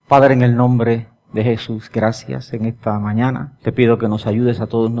Padre, en el nombre de Jesús, gracias en esta mañana. Te pido que nos ayudes a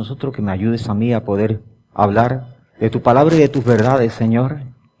todos nosotros, que me ayudes a mí a poder hablar de tu palabra y de tus verdades, Señor,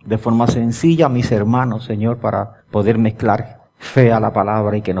 de forma sencilla a mis hermanos, Señor, para poder mezclar fe a la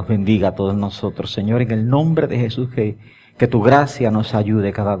palabra y que nos bendiga a todos nosotros. Señor, en el nombre de Jesús, que tu gracia nos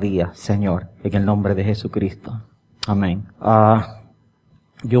ayude cada día, Señor, en el nombre de Jesucristo. Amén.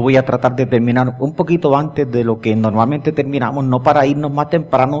 Yo voy a tratar de terminar un poquito antes de lo que normalmente terminamos, no para irnos más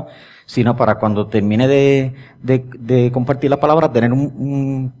temprano, sino para cuando termine de compartir la palabra, tener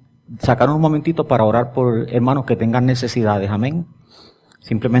sacar un momentito para orar por hermanos que tengan necesidades. Amén.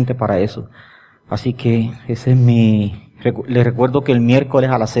 Simplemente para eso. Así que ese es les recuerdo que el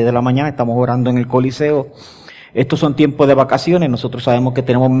miércoles a las 6 de la mañana estamos orando en el Coliseo. Estos son tiempos de vacaciones. Nosotros sabemos que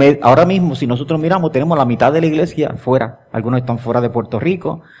tenemos, ahora mismo, si nosotros miramos, tenemos la mitad de la iglesia fuera. Algunos están fuera de Puerto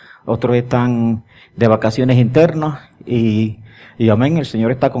Rico, otros están de vacaciones internas. Y amén, el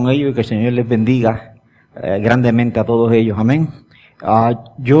Señor está con ellos y que el Señor les bendiga grandemente a todos ellos. Amén.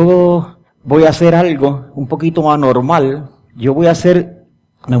 Yo voy a hacer algo un poquito más normal. Me voy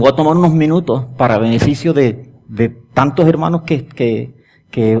a tomar unos minutos para beneficio de tantos hermanos que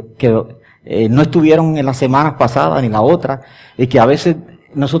no estuvieron en las semanas pasadas ni la otra, y que a veces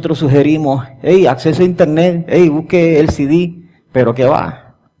nosotros sugerimos, acceso a internet, busque el CD, pero ¿qué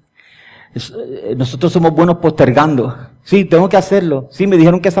va? Nosotros somos buenos postergando. Sí, tengo que hacerlo. Sí, me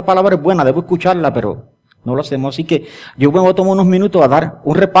dijeron que esa palabra es buena, debo escucharla, pero no lo hacemos. Así que yo me voy a tomar unos minutos a dar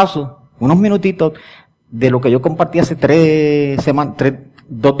un repaso, unos minutitos de lo que yo compartí hace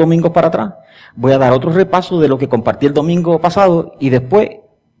 2 domingos para atrás. Voy a dar otro repaso de lo que compartí el domingo pasado y después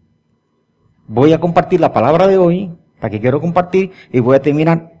voy a compartir la palabra de hoy, la que quiero compartir, y voy a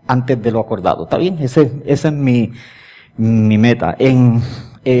terminar antes de lo acordado. ¿Está bien? Esa es mi meta.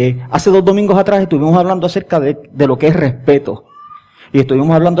 Hace 2 domingos atrás estuvimos hablando acerca de lo que es respeto. Y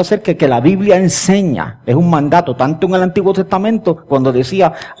estuvimos hablando acerca de que la Biblia enseña, es un mandato, tanto en el Antiguo Testamento, cuando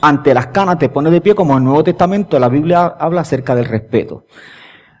decía, ante las canas te pones de pie, como en el Nuevo Testamento, la Biblia habla acerca del respeto.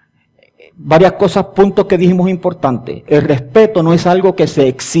 Varias cosas, puntos que dijimos importantes. El respeto no es algo que se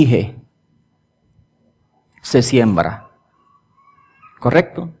exige, se siembra.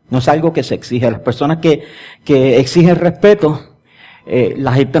 ¿Correcto? No es algo que se exige. Las personas que exigen respeto,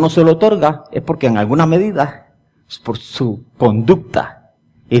 la gente no se lo otorga, es porque en alguna medida, por su conducta,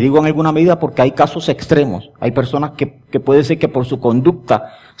 y digo en alguna medida porque hay casos extremos, hay personas que puede ser que por su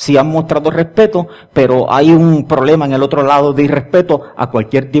conducta sí han mostrado respeto, pero hay un problema en el otro lado de irrespeto a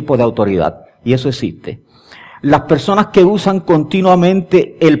cualquier tipo de autoridad, y eso existe. Las personas que usan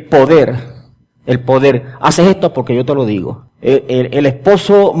continuamente el poder, haces esto porque yo te lo digo, el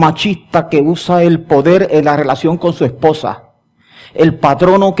esposo machista que usa el poder en la relación con su esposa, el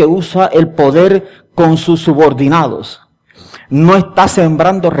patrono que usa el poder con sus subordinados, no está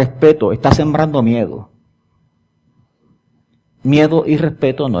sembrando respeto, está sembrando miedo. Miedo y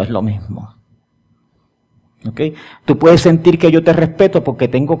respeto no es lo mismo. ¿Ok? Tú puedes sentir que yo te respeto porque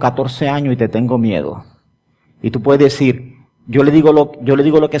tengo 14 años y te tengo miedo. Y tú puedes decir, yo le digo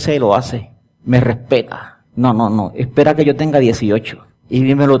lo que sé y lo hace. Me respeta. No. Espera que yo tenga 18 y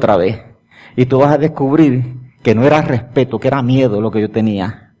dímelo otra vez. Y tú vas a descubrir que no era respeto, que era miedo lo que yo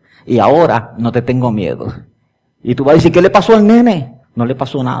tenía. Y ahora no te tengo miedo. Y tú vas a decir, ¿qué le pasó al nene? No le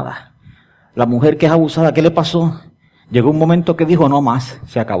pasó nada. La mujer que es abusada, ¿qué le pasó? Llegó un momento que dijo, no más,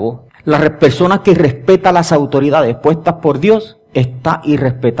 se acabó. Las personas que respetan las autoridades puestas por Dios, está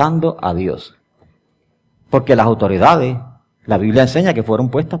irrespetando a Dios. Porque las autoridades, la Biblia enseña que fueron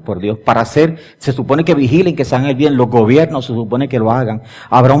puestas por Dios para se supone que vigilen, que se hagan el bien. Los gobiernos se supone que lo hagan.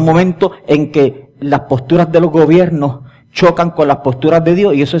 Habrá un momento en que las posturas de los gobiernos chocan con las posturas de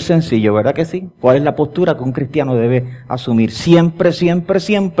Dios, y eso es sencillo, ¿verdad que sí? ¿Cuál es la postura que un cristiano debe asumir? Siempre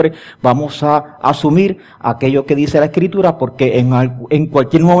vamos a asumir aquello que dice la Escritura, porque en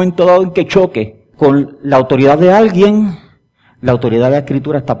cualquier momento dado en que choque con la autoridad de alguien, la autoridad de la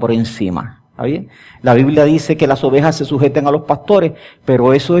Escritura está por encima. ¿Está bien? La Biblia dice que las ovejas se sujeten a los pastores,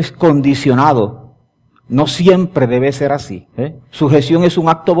 pero eso es condicionado. No siempre debe ser así. Sujeción es un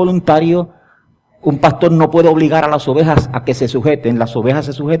acto voluntario. Un pastor no puede obligar a las ovejas a que se sujeten, las ovejas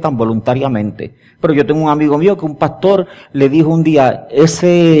se sujetan voluntariamente. Pero yo tengo un amigo mío que un pastor le dijo un día,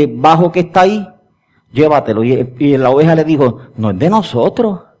 ese bajo que está ahí, llévatelo. Y la oveja le dijo, no es de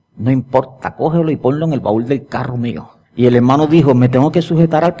nosotros, no importa, cógelo y ponlo en el baúl del carro mío. Y el hermano dijo, me tengo que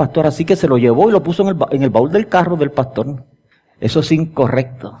sujetar al pastor, así que se lo llevó y lo puso en el baúl del carro del pastor. Eso es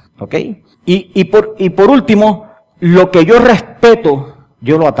incorrecto, ¿ok? Y por último, lo que yo respeto,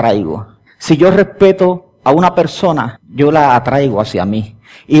 yo lo atraigo. Si yo respeto a una persona, yo la atraigo hacia mí.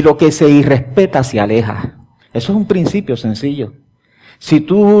 Y lo que se irrespeta se aleja. Eso es un principio sencillo. Si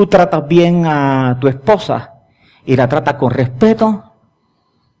tú tratas bien a tu esposa y la tratas con respeto,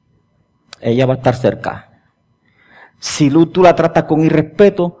 ella va a estar cerca. Si tú la tratas con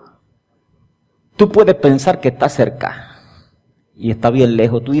irrespeto, tú puedes pensar que está cerca y está bien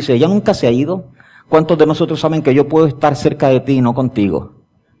lejos. Tú dices, ella nunca se ha ido. ¿Cuántos de nosotros saben que yo puedo estar cerca de ti y no contigo?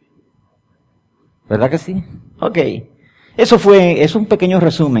 ¿Verdad que sí? Ok. Eso es un pequeño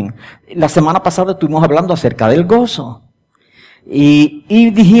resumen. La semana pasada estuvimos hablando acerca del gozo. Y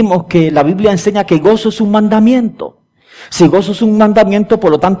dijimos que la Biblia enseña que gozo es un mandamiento. Si gozo es un mandamiento,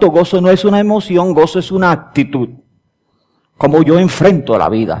 por lo tanto gozo no es una emoción, gozo es una actitud. Cómo yo enfrento la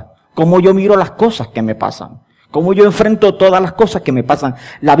vida, cómo yo miro las cosas que me pasan, cómo yo enfrento todas las cosas que me pasan.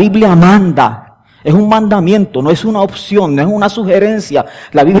 La Biblia manda, es un mandamiento, no es una opción, no es una sugerencia.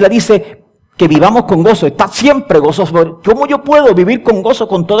 La Biblia dice que vivamos con gozo, está siempre gozoso. ¿Cómo yo puedo vivir con gozo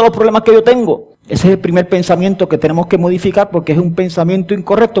con todos los problemas que yo tengo? Ese es el primer pensamiento que tenemos que modificar, porque es un pensamiento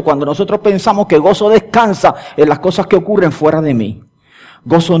incorrecto cuando nosotros pensamos que gozo descansa en las cosas que ocurren fuera de mí.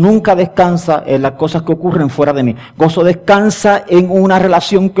 Gozo nunca descansa en las cosas que ocurren fuera de mí. Gozo descansa en una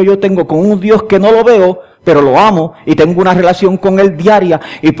relación que yo tengo con un Dios que no lo veo, pero lo amo y tengo una relación con Él diaria.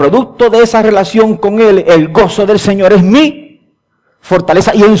 Y producto de esa relación con Él, el gozo del Señor es mi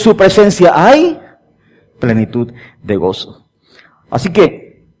fortaleza. Y en su presencia hay plenitud de gozo. Así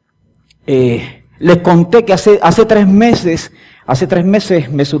que les conté que hace 3 meses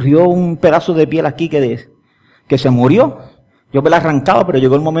me surgió un pedazo de piel aquí que se murió. Yo me la arrancaba, pero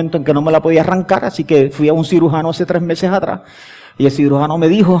llegó el momento en que no me la podía arrancar, así que fui a un cirujano hace 3 meses atrás. Y el cirujano me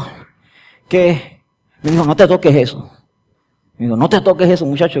dijo, no te toques eso. Me dijo, no te toques eso,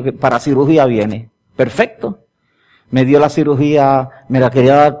 muchacho, que para cirugía viene. Perfecto. Me dio la cirugía, me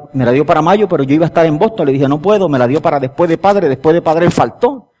la dio para mayo, pero yo iba a estar en Boston. Le dije, no puedo, me la dio para después de padre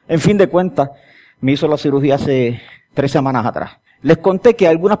faltó. En fin de cuentas, me hizo la cirugía hace 3 semanas atrás. Les conté que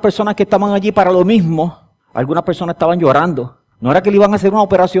algunas personas que estaban allí para lo mismo, algunas personas estaban llorando. No era que le iban a hacer una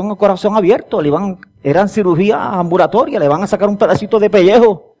operación a corazón abierto, eran cirugías ambulatorias, le van a sacar un pedacito de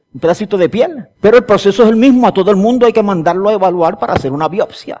pellejo, un pedacito de piel. Pero el proceso es el mismo, a todo el mundo hay que mandarlo a evaluar para hacer una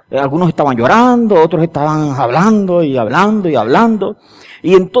biopsia. Algunos estaban llorando, otros estaban hablando y hablando y hablando.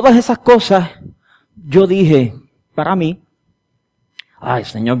 Y en todas esas cosas, yo dije, para mí, ay,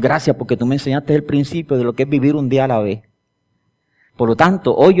 Señor, gracias porque tú me enseñaste el principio de lo que es vivir un día a la vez. Por lo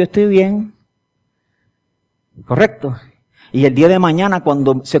tanto, hoy yo estoy bien, ¿correcto? Y el día de mañana,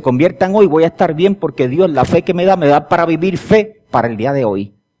 cuando se convierta en hoy, voy a estar bien porque Dios, la fe que me da para vivir fe para el día de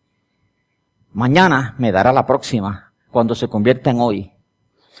hoy. Mañana me dará la próxima, cuando se convierta en hoy.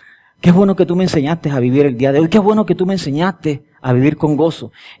 Qué bueno que tú me enseñaste a vivir el día de hoy. Qué bueno que tú me enseñaste a vivir con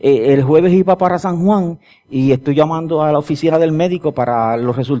gozo. El jueves iba para San Juan y estoy llamando a la oficina del médico para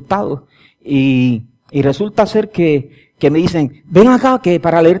los resultados. Y resulta ser que me dicen, ven acá que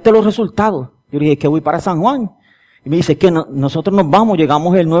para leerte los resultados. Yo le dije, que voy para San Juan. Y me dice, que nosotros nos vamos,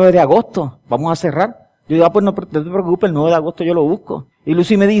 llegamos el 9 de agosto, vamos a cerrar. Yo digo, pues no te preocupes, el 9 de agosto yo lo busco. Y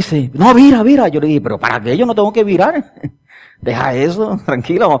Lucy me dice, no, vira. Yo le dije, pero ¿para qué? Yo no tengo que virar. Deja eso,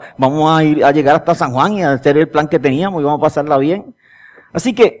 tranquilo, vamos a llegar hasta San Juan y a hacer el plan que teníamos y vamos a pasarla bien.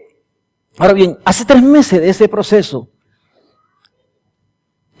 Así que, ahora bien, hace 3 meses de ese proceso,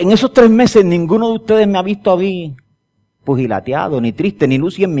 en esos 3 meses ninguno de ustedes me ha visto a mí pugilateado, ni triste, ni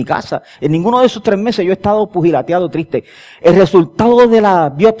Lucy en mi casa. En ninguno de esos 3 meses yo he estado pugilateado, triste. El resultado de la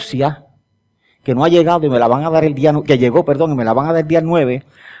biopsia, que no ha llegado y me la van a dar y me la van a dar el día 9,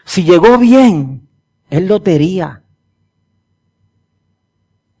 si llegó bien, es lotería.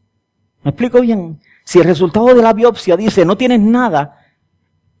 ¿Me explico bien? Si el resultado de la biopsia dice no tienes nada,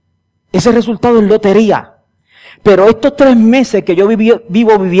 ese resultado es lotería. Pero estos 3 meses que yo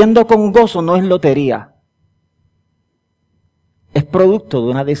vivo viviendo con gozo no es lotería. Es producto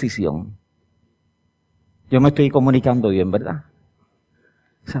de una decisión. Yo me estoy comunicando bien, ¿verdad?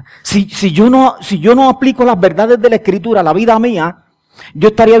 O sea, si yo no aplico las verdades de la Escritura a la vida mía, yo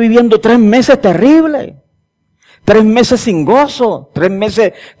estaría viviendo 3 meses terribles. 3 meses sin gozo, 3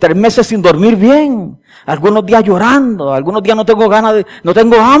 meses sin dormir bien, algunos días llorando, algunos días no tengo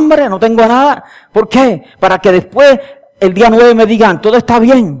hambre, no tengo nada. ¿Por qué? Para que después el día 9 me digan, todo está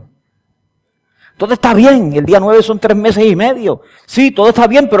bien. Todo está bien, el día 9 son 3 meses y medio. Sí, todo está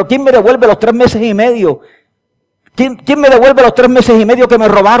bien, pero ¿quién me devuelve los 3 meses y medio? ¿Quién me devuelve los 3 meses y medio que me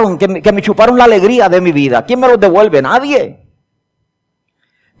robaron, que me chuparon la alegría de mi vida? ¿Quién me los devuelve? Nadie.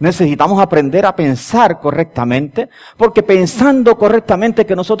 Necesitamos aprender a pensar correctamente, porque pensando correctamente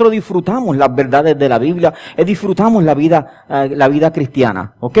que nosotros disfrutamos las verdades de la Biblia, disfrutamos la vida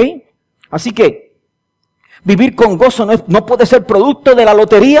cristiana, ¿ok? Así que vivir con gozo no puede ser producto de la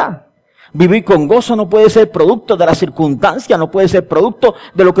lotería. Vivir con gozo no puede ser producto de la circunstancia, no puede ser producto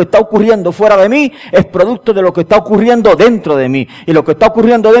de lo que está ocurriendo fuera de mí, es producto de lo que está ocurriendo dentro de mí. Y lo que está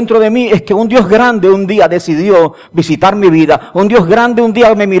ocurriendo dentro de mí es que un Dios grande un día decidió visitar mi vida. Un Dios grande un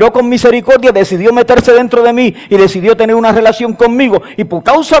día me miró con misericordia, decidió meterse dentro de mí y decidió tener una relación conmigo. Y por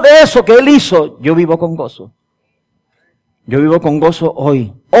causa de eso que Él hizo, yo vivo con gozo. Yo vivo con gozo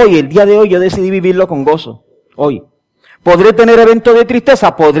hoy. Hoy, el día de hoy, yo decidí vivirlo con gozo. Hoy. ¿Podré tener eventos de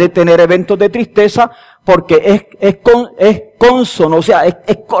tristeza? Podré tener eventos de tristeza porque es consono, o sea,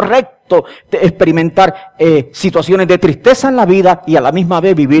 es correcto experimentar situaciones de tristeza en la vida y a la misma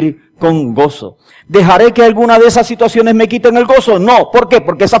vez vivir con gozo. ¿Dejaré que alguna de esas situaciones me quiten el gozo? No. ¿Por qué?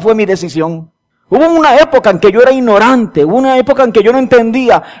 Porque esa fue mi decisión. Hubo una época en que yo era ignorante, hubo una época en que yo no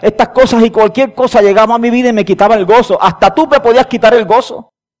entendía estas cosas y cualquier cosa llegaba a mi vida y me quitaba el gozo. Hasta tú me podías quitar el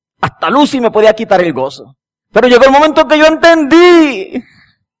gozo. Hasta Lucy me podía quitar el gozo. Pero llegó el momento en que yo entendí.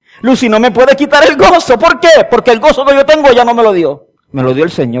 Lucy no me puede quitar el gozo. ¿Por qué? Porque el gozo que yo tengo ya no me lo dio. Me lo dio el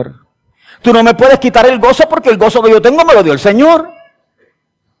Señor. Tú no me puedes quitar el gozo porque el gozo que yo tengo me lo dio el Señor.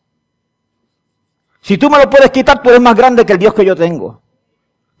 Si tú me lo puedes quitar, tú eres más grande que el Dios que yo tengo.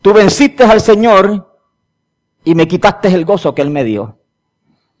 Tú venciste al Señor y me quitaste el gozo que Él me dio.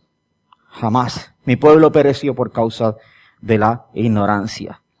 Jamás. Mi pueblo pereció por causa de la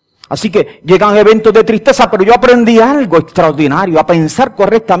ignorancia. Así que llegan eventos de tristeza, pero yo aprendí algo extraordinario, a pensar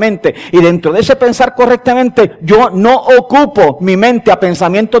correctamente. Y dentro de ese pensar correctamente, yo no ocupo mi mente a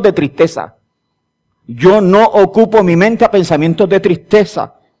pensamientos de tristeza. Yo no ocupo mi mente a pensamientos de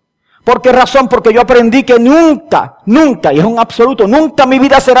tristeza. ¿Por qué razón? Porque yo aprendí que nunca, y es un absoluto, nunca mi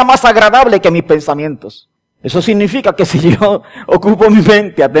vida será más agradable que mis pensamientos. Eso significa que si yo ocupo mi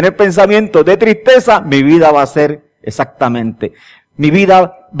mente a tener pensamientos de tristeza, mi vida va a ser exactamente. Mi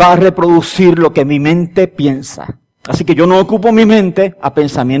vida va a reproducir lo que mi mente piensa. Así que yo no ocupo mi mente a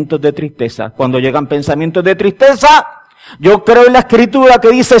pensamientos de tristeza. Cuando llegan pensamientos de tristeza, yo creo en la Escritura que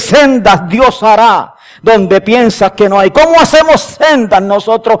dice, sendas Dios hará donde piensas que no hay. ¿Cómo hacemos sendas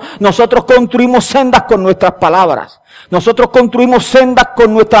nosotros? Nosotros construimos sendas con nuestras palabras. Nosotros construimos sendas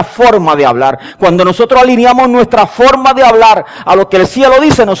con nuestra forma de hablar. Cuando nosotros alineamos nuestra forma de hablar a lo que el cielo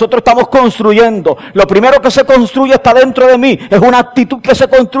dice, nosotros estamos construyendo. Lo primero que se construye está dentro de mí. Es una actitud que se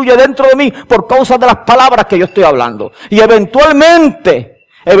construye dentro de mí por causa de las palabras que yo estoy hablando. Y eventualmente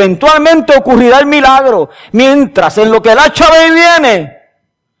ocurrirá el milagro. Mientras en lo que el hacha va y viene,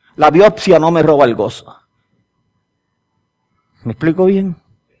 la biopsia no me roba el gozo. ¿Me explico bien?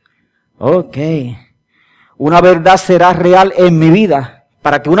 Ok. Una verdad será real en mi vida.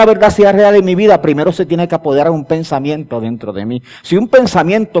 Para que una verdad sea real en mi vida, primero se tiene que apoderar un pensamiento dentro de mí. Si un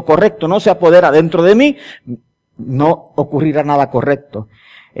pensamiento correcto no se apodera dentro de mí, no ocurrirá nada correcto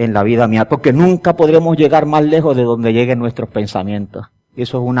en la vida mía. Porque nunca podremos llegar más lejos de donde lleguen nuestros pensamientos. Y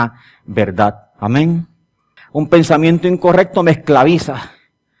eso es una verdad. Amén. Un pensamiento incorrecto me esclaviza.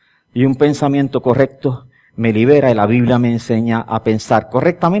 Y un pensamiento correcto me libera. Y la Biblia me enseña a pensar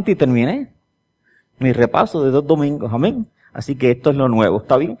correctamente. Y terminé mi repaso de 2 domingos. Amén. Así que esto es lo nuevo.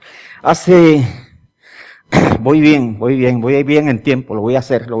 ¿Está bien? Voy bien en tiempo. Lo voy a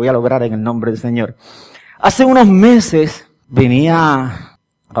hacer. Lo voy a lograr en el nombre del Señor. Hace unos meses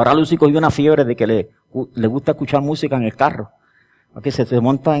ahora Lucy cogió una fiebre de que le gusta escuchar música en el carro. Aquí se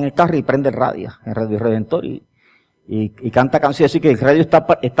monta en el carro y prende el radio Redentor y canta canciones. Así que el radio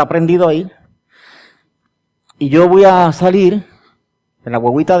está prendido ahí. Y yo voy a salir en la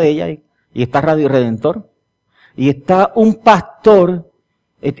huevita de ella y está Radio Redentor. Y está un pastor,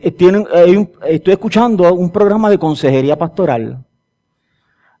 estoy escuchando un programa de consejería pastoral.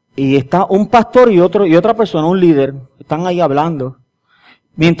 Y está un pastor y otra persona, un líder, están ahí hablando.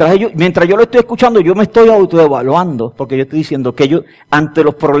 Mientras yo lo estoy escuchando, yo me estoy autoevaluando, porque yo estoy diciendo que ante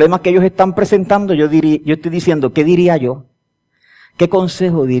los problemas que ellos están presentando, yo estoy diciendo, ¿qué diría yo? ¿Qué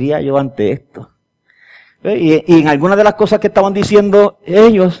consejo diría yo ante esto? Y en algunas de las cosas que estaban diciendo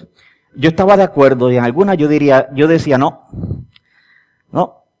ellos, yo estaba de acuerdo, y en algunas yo decía, no,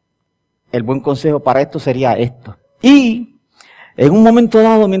 el buen consejo para esto sería esto. Y en un momento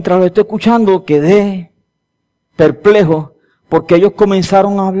dado, mientras lo estoy escuchando, quedé perplejo, porque ellos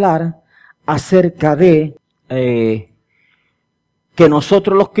comenzaron a hablar acerca de que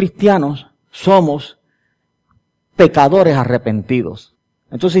nosotros los cristianos somos pecadores arrepentidos.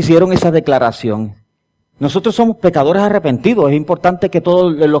 Entonces hicieron esa declaración. Nosotros somos pecadores arrepentidos. Es importante que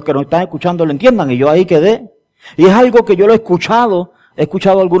todos los que nos están escuchando lo entiendan. Y yo ahí quedé. Y es algo que yo lo he escuchado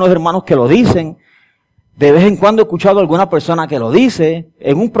a algunos hermanos que lo dicen. De vez en cuando he escuchado a alguna persona que lo dice,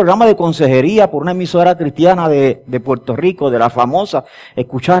 en un programa de consejería por una emisora cristiana de Puerto Rico, de la famosa,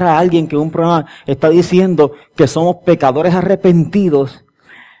 escuchar a alguien que en un programa está diciendo que somos pecadores arrepentidos.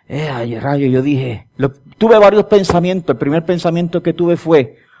 Ay, rayo, yo dije, tuve varios pensamientos. El primer pensamiento que tuve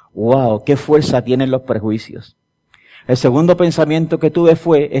fue, wow, qué fuerza tienen los prejuicios. El segundo pensamiento que tuve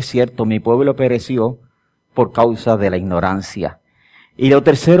fue, es cierto, mi pueblo pereció por causa de la ignorancia. Y lo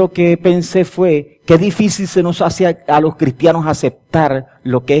tercero que pensé fue, qué difícil se nos hace a los cristianos aceptar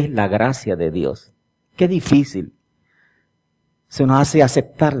lo que es la gracia de Dios. Qué difícil se nos hace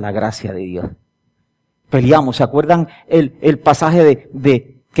aceptar la gracia de Dios. Peleamos, ¿se acuerdan el pasaje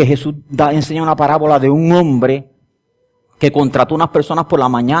de que Jesús enseña una parábola de un hombre que contrató unas personas por la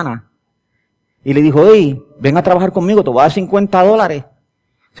mañana? Y le dijo, hey, ven a trabajar conmigo, te voy a dar $50.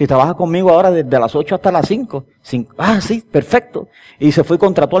 Si trabajas conmigo ahora desde las 8 hasta las 5. Sí, perfecto. Y se fue y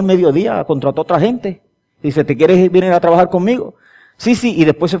contrató al mediodía, contrató a otra gente. Dice, ¿te quieres venir a trabajar conmigo? Sí, y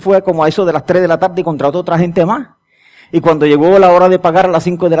después se fue como a eso de las 3 de la tarde y contrató a otra gente más. Y cuando llegó la hora de pagar a las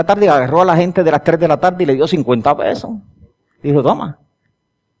 5 de la tarde, agarró a la gente de las 3 de la tarde y le dio $50. Dijo, toma.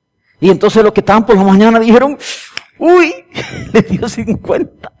 Y entonces los que estaban por la mañana dijeron, uy, le dio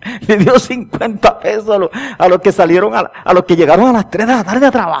 50 pesos a los que salieron, a los que llegaron a las 3 de la tarde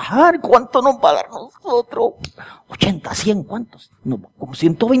a trabajar. ¿Cuánto nos va a dar nosotros? 80, 100, ¿cuántos? No, como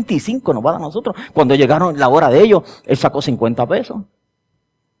 125 nos va a dar nosotros. Cuando llegaron la hora de ellos, él sacó 50 pesos.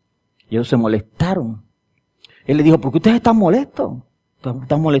 Y ellos se molestaron. Él le dijo, ¿por qué ustedes están molestos?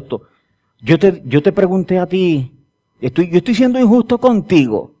 ¿Están molestos? Yo te pregunté a ti, yo estoy siendo injusto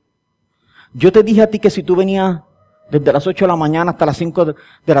contigo. Yo te dije a ti que si tú venías desde las 8 de la mañana hasta las 5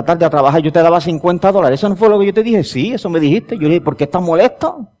 de la tarde a trabajar, yo te daba $50. ¿Eso no fue lo que yo te dije? Sí, eso me dijiste. Yo le dije, ¿por qué estás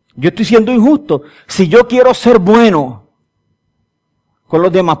molesto? Yo estoy siendo injusto. Si yo quiero ser bueno con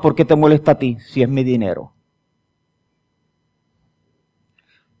los demás, ¿por qué te molesta a ti si es mi dinero?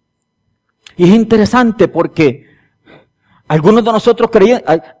 Y es interesante porque algunos de nosotros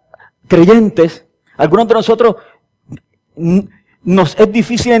creyentes, algunos de nosotros nos es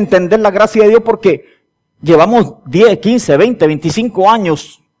difícil entender la gracia de Dios porque llevamos 10, 15, 20, 25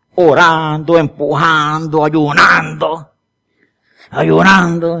 años orando, empujando,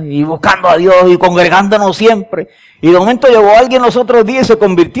 ayunando y buscando a Dios y congregándonos siempre. Y de momento llegó alguien los otros días y se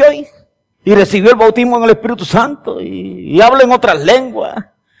convirtió y recibió el bautismo en el Espíritu Santo y habla en otras lenguas.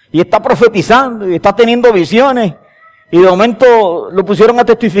 Y está profetizando y está teniendo visiones. Y de momento lo pusieron a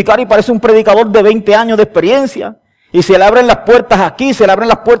testificar y parece un predicador de 20 años de experiencia. Y se le abren las puertas aquí, se le abren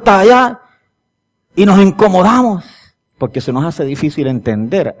las puertas allá. Y nos incomodamos. Porque se nos hace difícil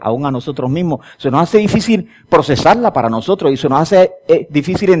entender, aún a nosotros mismos. Se nos hace difícil procesarla para nosotros. Y se nos hace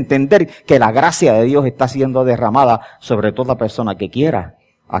difícil entender que la gracia de Dios está siendo derramada sobre toda persona que quiera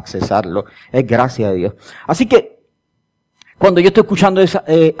accesarlo. Es gracia de Dios. Así que, cuando yo estoy escuchando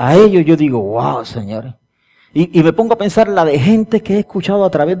a ellos, yo digo, wow, señores. Y me pongo a pensar la de gente que he escuchado a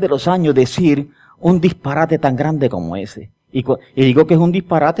través de los años decir un disparate tan grande como ese. Y digo que es un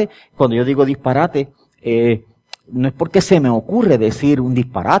disparate, cuando yo digo disparate, no es porque se me ocurre decir un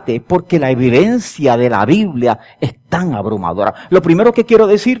disparate, es porque la evidencia de la Biblia es tan abrumadora. Lo primero que quiero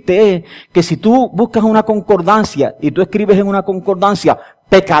decirte es que si tú buscas una concordancia y tú escribes en una concordancia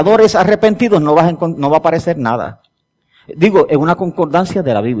pecadores arrepentidos, no va a aparecer nada. Digo, en una concordancia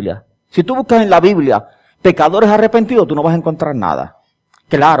de la Biblia. Si tú buscas en la Biblia pecadores arrepentidos, tú no vas a encontrar nada.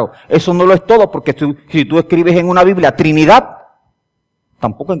 Claro, eso no lo es todo, porque si tú escribes en una Biblia Trinidad,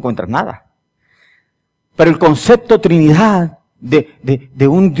 tampoco encuentras nada. Pero el concepto Trinidad, de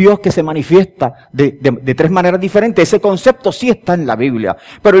un Dios que se manifiesta de 3 maneras diferentes, ese concepto sí está en la Biblia.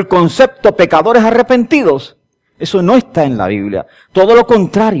 Pero el concepto pecadores arrepentidos, eso no está en la Biblia. Todo lo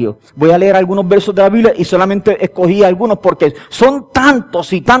contrario. Voy a leer algunos versos de la Biblia y solamente escogí algunos porque son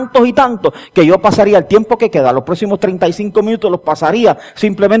tantos y tantos y tantos que yo pasaría el tiempo que queda, los próximos 35 minutos los pasaría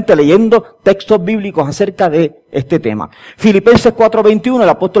simplemente leyendo textos bíblicos acerca de este tema. Filipenses 4:21, el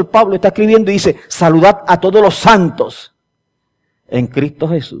apóstol Pablo está escribiendo y dice, saludad a todos los santos en Cristo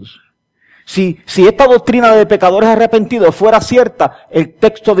Jesús. Si esta doctrina de pecadores arrepentidos fuera cierta, el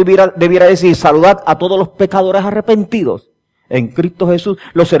texto debiera decir, saludad a todos los pecadores arrepentidos en Cristo Jesús.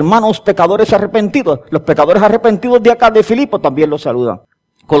 Los hermanos pecadores arrepentidos, los pecadores arrepentidos de acá de Filipo también los saludan.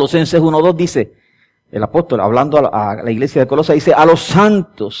 Colosenses 1:2 dice, el apóstol hablando a la iglesia de Colosas, dice, a los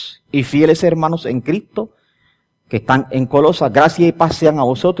santos y fieles hermanos en Cristo que están en Colosas, gracia y paz sean a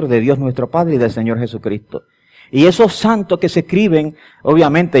vosotros de Dios nuestro Padre y del Señor Jesucristo. Y esos santos que se escriben,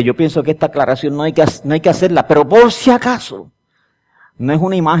 obviamente yo pienso que esta aclaración no hay que hacerla, pero por si acaso, no es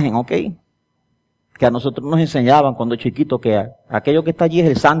una imagen, ¿ok? Que a nosotros nos enseñaban cuando chiquitos que aquello que está allí es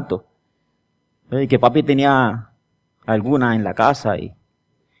el santo. Y que papi tenía alguna en la casa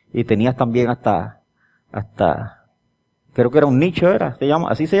y tenías también hasta, creo que era un nicho,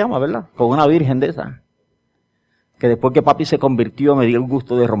 así se llama, ¿verdad? Con una virgen de esa. que después que papi se convirtió me dio el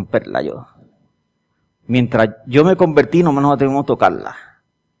gusto de romperla yo. Mientras yo me convertí, no nos atrevimos a tocarla.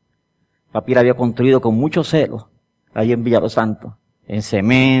 Papi la había construido con mucho celo, ahí en Villa Los Santos, en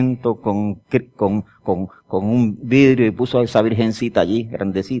cemento, con un vidrio, y puso a esa virgencita allí,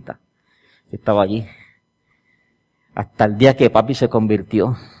 grandecita, que estaba allí. Hasta el día que papi se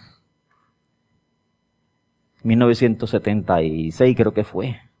convirtió. 1976 creo que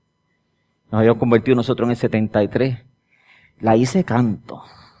fue. Nos habíamos convertido nosotros en el 73. La hice canto.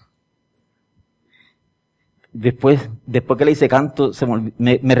 Después que le hice canto,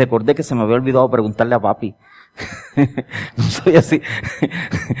 me recordé que se me había olvidado preguntarle a papi. No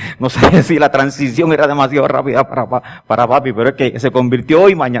sabía si la transición era demasiado rápida para papi, pero es que se convirtió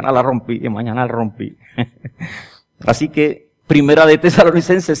y mañana la rompí. Así que, Primera de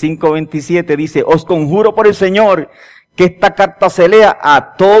Tesalonicenses 5:27 dice, os conjuro por el Señor que esta carta se lea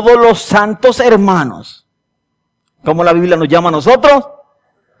a todos los santos hermanos. ¿Cómo la Biblia nos llama a nosotros?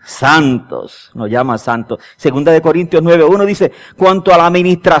 Santos, nos llama santos. Segunda de Corintios 9:1 dice, cuanto a la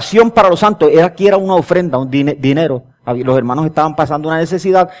administración para los santos, aquí era una ofrenda, un dinero. Los hermanos estaban pasando una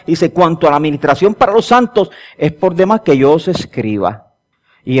necesidad. Dice, cuanto a la administración para los santos, es por demás que yo os escriba.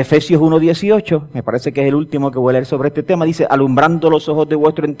 Y Efesios 1:18, me parece que es el último que voy a leer sobre este tema, dice, alumbrando los ojos de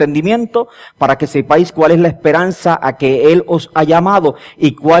vuestro entendimiento, para que sepáis cuál es la esperanza a que Él os ha llamado,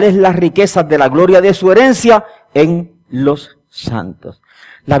 y cuáles las riquezas de la gloria de su herencia en los santos.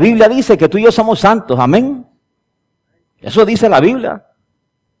 La Biblia dice que tú y yo somos santos, amén. Eso dice la Biblia.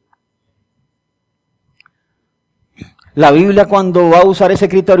 La Biblia, cuando va a usar ese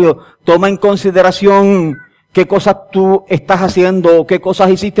criterio, toma en consideración qué cosas tú estás haciendo o qué cosas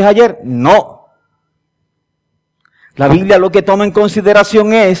hiciste ayer. No. La Biblia lo que toma en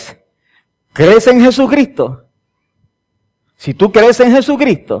consideración es, ¿crees en Jesucristo? Si tú crees en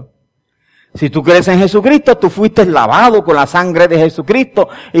Jesucristo, tú fuiste lavado con la sangre de Jesucristo.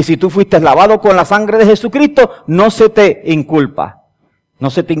 Y si tú fuiste lavado con la sangre de Jesucristo, no se te inculpa. No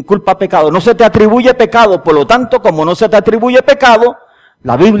se te inculpa pecado. No se te atribuye pecado. Por lo tanto, como no se te atribuye pecado,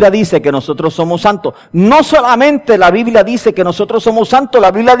 la Biblia dice que nosotros somos santos. No solamente la Biblia dice que nosotros somos santos,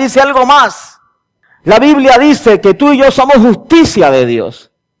 la Biblia dice algo más. La Biblia dice que tú y yo somos justicia de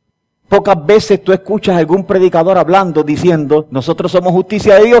Dios. Pocas veces tú escuchas a algún predicador hablando, diciendo, nosotros somos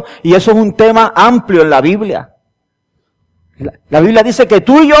justicia de Dios, y eso es un tema amplio en la Biblia. La Biblia dice que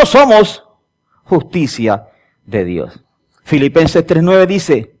tú y yo somos justicia de Dios. Filipenses 3:9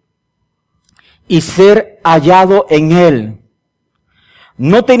 dice, y ser hallado en Él,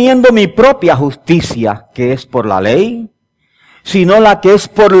 no teniendo mi propia justicia, que es por la ley, sino la que es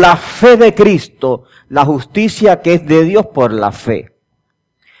por la fe de Cristo, la justicia que es de Dios por la fe.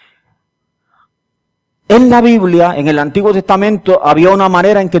 En la Biblia, en el Antiguo Testamento, había una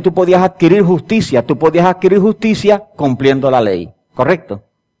manera en que tú podías adquirir justicia. Tú podías adquirir justicia cumpliendo la ley, ¿correcto?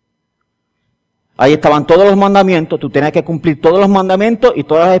 Ahí estaban todos los mandamientos, tú tenías que cumplir todos los mandamientos y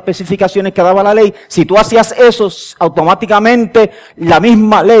todas las especificaciones que daba la ley. Si tú hacías eso, automáticamente la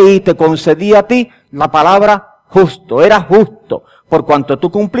misma ley te concedía a ti la palabra justo. Era justo, por cuanto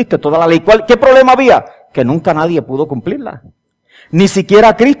tú cumpliste toda la ley. ¿Qué problema había? Que nunca nadie pudo cumplirla. Ni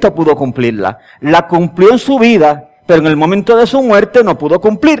siquiera Cristo pudo cumplirla. La cumplió en su vida, pero en el momento de su muerte no pudo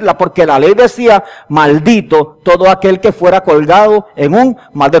cumplirla, porque la ley decía, maldito todo aquel que fuera colgado en un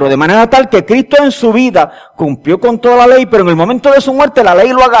madero. De manera tal que Cristo en su vida cumplió con toda la ley, pero en el momento de su muerte la ley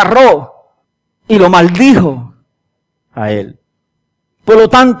lo agarró y lo maldijo a él. Por lo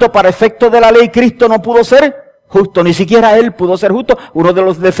tanto, para efecto de la ley, Cristo no pudo ser justo, ni siquiera Él pudo ser justo. Uno de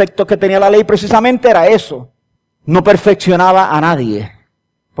los defectos que tenía la ley precisamente era eso. No perfeccionaba a nadie,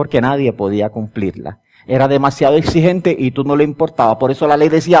 porque nadie podía cumplirla. Era demasiado exigente y tú no le importaba. Por eso la ley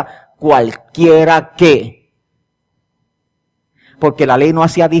decía, cualquiera que. Porque la ley no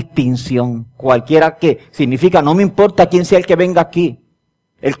hacía distinción. Cualquiera que. Significa, no me importa quién sea el que venga aquí.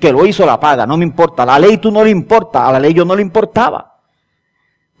 El que lo hizo la paga, no me importa. La ley tú no le importa, a la ley yo no le importaba.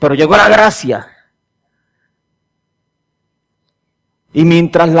 Pero llegó la gracia. Y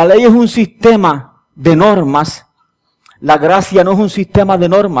mientras la ley es un sistema de normas, la gracia no es un sistema de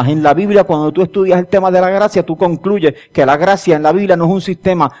normas. En la Biblia, cuando tú estudias el tema de la gracia, tú concluyes que la gracia en la Biblia no es un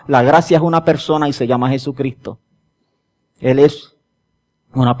sistema. La gracia es una persona y se llama Jesucristo. Él es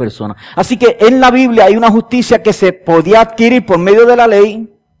una persona. Así que en la Biblia hay una justicia que se podía adquirir por medio de la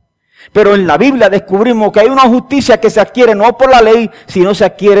ley. Pero en la Biblia descubrimos que hay una justicia que se adquiere no por la ley, sino se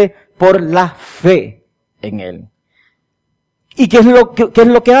adquiere por la fe en Él. ¿Y qué es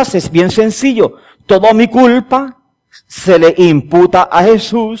lo que hace? Es bien sencillo. Toda mi culpa se le imputa a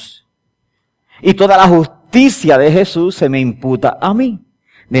Jesús y toda la justicia de Jesús se me imputa a mí.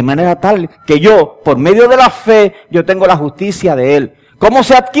 De manera tal que yo, por medio de la fe, yo tengo la justicia de Él. ¿Cómo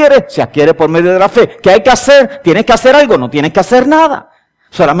se adquiere? Se adquiere por medio de la fe. ¿Qué hay que hacer? ¿Tienes que hacer algo? No tienes que hacer nada.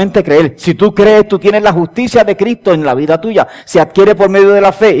 Solamente creer. Si tú crees, tú tienes la justicia de Cristo en la vida tuya. Se adquiere por medio de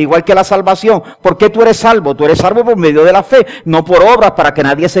la fe, igual que la salvación. ¿Por qué tú eres salvo? Tú eres salvo por medio de la fe, no por obras para que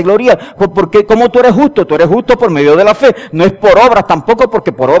nadie se gloríe. Porque ¿cómo tú eres justo? Tú eres justo por medio de la fe. No es por obras tampoco,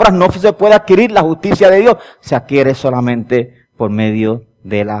 porque por obras no se puede adquirir la justicia de Dios. Se adquiere solamente por medio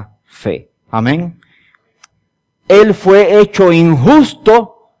de la fe. Amén. Él fue hecho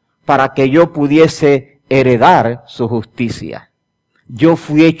injusto para que yo pudiese heredar su justicia. Yo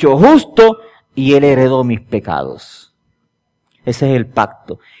fui hecho justo y Él heredó mis pecados. Ese es el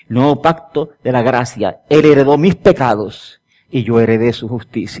pacto. El nuevo pacto de la gracia. Él heredó mis pecados y yo heredé su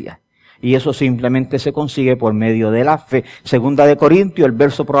justicia. Y eso simplemente se consigue por medio de la fe. Segunda de Corintios, el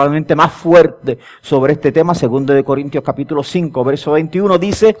verso probablemente más fuerte sobre este tema. Segunda de Corintios capítulo 5, verso 21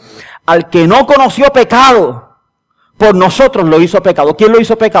 dice, al que no conoció pecado, por nosotros lo hizo pecado. ¿Quién lo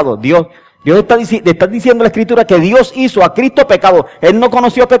hizo pecado? Dios. Dios está diciendo en la Escritura que Dios hizo a Cristo pecado. Él no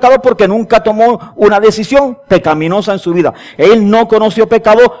conoció pecado porque nunca tomó una decisión pecaminosa en su vida. Él no conoció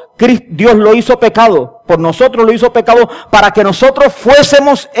pecado, Dios lo hizo pecado. Por nosotros lo hizo pecado para que nosotros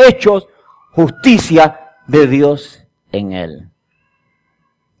fuésemos hechos justicia de Dios en Él.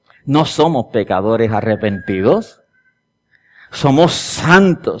 No somos pecadores arrepentidos. Somos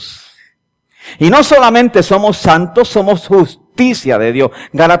santos. Y no solamente somos santos, somos justicia de Dios.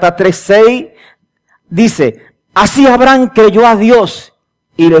 Gálatas 3:6 dice, así Abraham creyó a Dios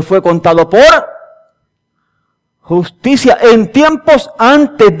y le fue contado por justicia. En tiempos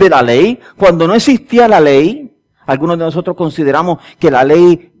antes de la ley, cuando no existía la ley, algunos de nosotros consideramos que la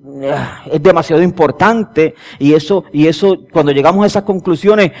ley es demasiado importante y eso cuando llegamos a esas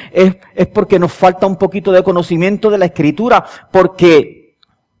conclusiones es porque nos falta un poquito de conocimiento de la Escritura, porque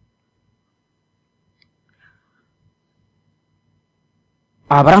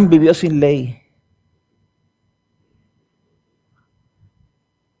Abraham vivió sin ley.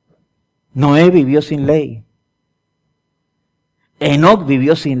 Noé vivió sin ley. Enoc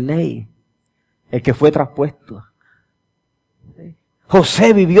vivió sin ley, el que fue traspuesto.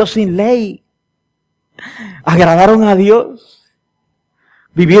 José vivió sin ley. Agradaron a Dios.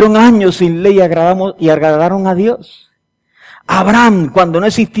 Vivieron años sin ley y agradaron a Dios. Abraham, cuando no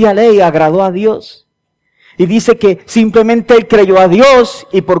existía ley, agradó a Dios. Y dice que simplemente él creyó a Dios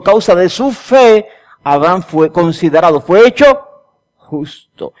y por causa de su fe, Abraham fue considerado, fue hecho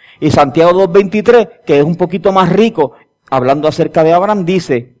justo. Y Santiago 2:23, que es un poquito más rico, hablando acerca de Abraham,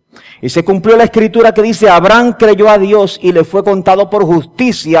 dice, y se cumplió la Escritura que dice, Abraham creyó a Dios y le fue contado por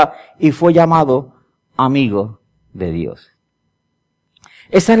justicia y fue llamado amigo de Dios.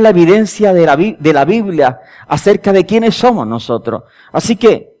 Esa es la evidencia de la Biblia acerca de quiénes somos nosotros. Así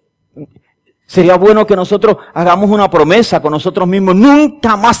que sería bueno que nosotros hagamos una promesa con nosotros mismos.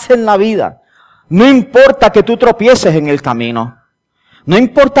 Nunca más en la vida. No importa que tú tropieces en el camino. No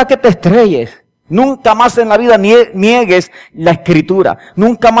importa que te estrelles. Nunca más en la vida niegues la Escritura.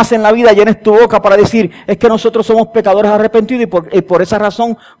 Nunca más en la vida llenes tu boca para decir, es que nosotros somos pecadores arrepentidos y por esa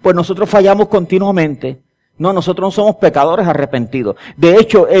razón, pues nosotros fallamos continuamente. No, nosotros no somos pecadores arrepentidos. De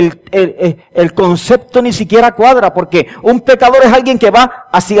hecho, el concepto ni siquiera cuadra, porque un pecador es alguien que va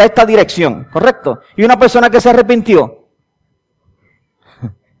hacia esta dirección, ¿correcto? Y una persona que se arrepintió,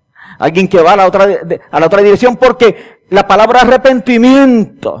 alguien que va a la otra dirección, porque la palabra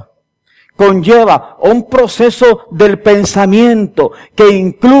arrepentimiento conlleva un proceso del pensamiento que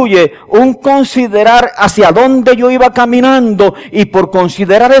incluye un considerar hacia dónde yo iba caminando, y por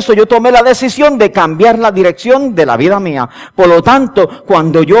considerar eso yo tomé la decisión de cambiar la dirección de la vida mía. Por lo tanto,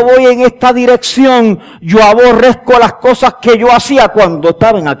 cuando yo voy en esta dirección, yo aborrezco las cosas que yo hacía cuando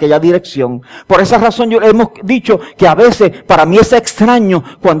estaba en aquella dirección. Por esa razón hemos dicho que a veces para mí es extraño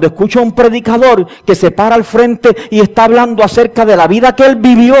cuando escucho a un predicador que se para al frente y está hablando acerca de la vida que él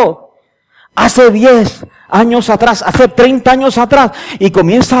vivió hace 10 años atrás, hace 30 años atrás, y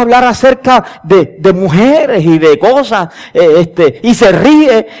comienza a hablar acerca de mujeres y de cosas, y se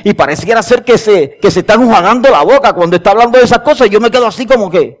ríe, y pareciera ser que se está enjuagando la boca cuando está hablando de esas cosas, y yo me quedo así como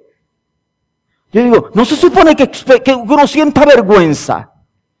que, yo digo, ¿no se supone que uno sienta vergüenza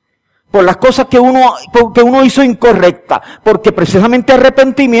por las cosas que uno hizo incorrecta? Porque precisamente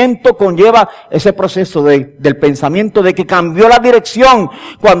arrepentimiento conlleva ese proceso del pensamiento de que cambió la dirección.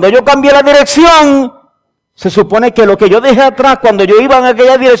 Cuando yo cambié la dirección, se supone que lo que yo dejé atrás cuando yo iba en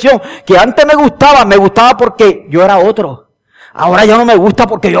aquella dirección, que antes me gustaba porque yo era otro. Ahora ya no me gusta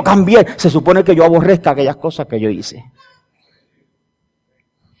porque yo cambié. Se supone que yo aborrezca aquellas cosas que yo hice.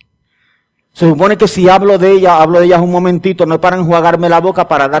 Se supone que si hablo de ellas un momentito, no es para enjuagarme la boca,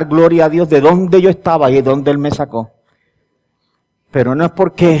 para dar gloria a Dios de dónde yo estaba y de dónde Él me sacó. Pero no es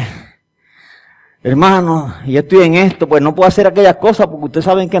porque, hermano, yo estoy en esto, pues no puedo hacer aquellas cosas porque ustedes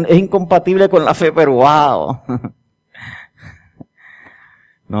saben que es incompatible con la fe, pero wow.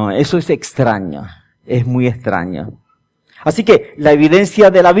 No, eso es extraño, es muy extraño. Así que la evidencia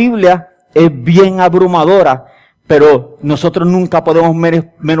de la Biblia es bien abrumadora, pero nosotros nunca podemos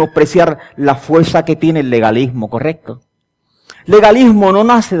menospreciar la fuerza que tiene el legalismo, ¿correcto? Legalismo no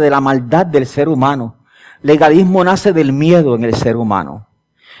nace de la maldad del ser humano. Legalismo nace del miedo en el ser humano.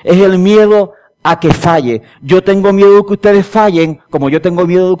 Es el miedo a que falle. Yo tengo miedo de que ustedes fallen. Como yo tengo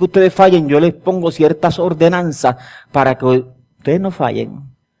miedo de que ustedes fallen, yo les pongo ciertas ordenanzas para que ustedes no fallen.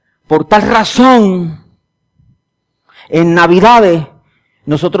 Por tal razón, en Navidades,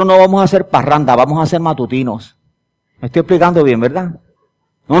 nosotros no vamos a hacer parranda, vamos a hacer matutinos. Me estoy explicando bien, ¿verdad?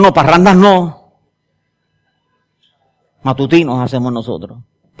 No, parrandas no. Matutinos hacemos nosotros.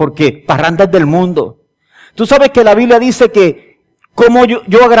 Porque parrandas del mundo. Tú sabes que la Biblia dice que cómo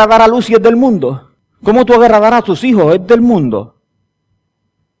yo agradar a Lucy es del mundo. ¿Cómo tú agradar a tus hijos es del mundo?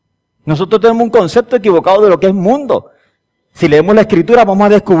 Nosotros tenemos un concepto equivocado de lo que es mundo. Si leemos la Escritura vamos a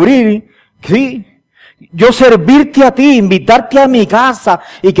descubrir, sí, yo servirte a ti, invitarte a mi casa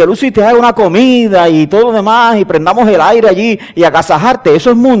y que Lucy te haga una comida y todo lo demás y prendamos el aire allí y agasajarte,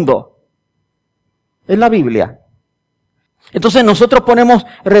 eso es mundo. Es la Biblia. Entonces nosotros ponemos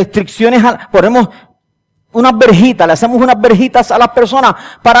restricciones, ponemos unas verjitas, le hacemos unas verjitas a las personas,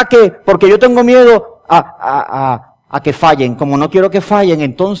 ¿para qué? Porque yo tengo miedo a que fallen. Como no quiero que fallen,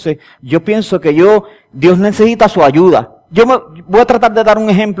 entonces yo pienso que Dios necesita su ayuda. Voy a tratar de dar un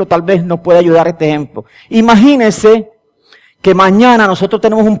ejemplo, tal vez nos pueda ayudar este ejemplo. Imagínense que mañana nosotros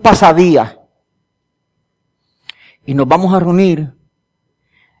tenemos un pasadía y nos vamos a reunir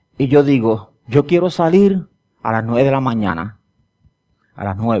y yo digo, yo quiero salir a las 9 de la mañana. A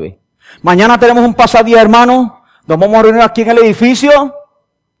las 9. Mañana tenemos un pasadía, hermano. Nos vamos a reunir aquí en el edificio.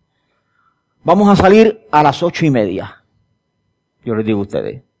 Vamos a salir a las 8:30. Yo les digo a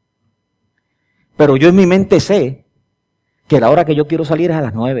ustedes. Pero yo en mi mente sé que la hora que yo quiero salir es a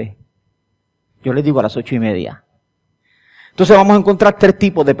las 9. Yo les digo a las 8:30. Entonces vamos a encontrar 3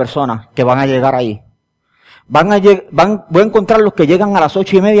 tipos de personas que van a llegar ahí. Voy a encontrar los que llegan a las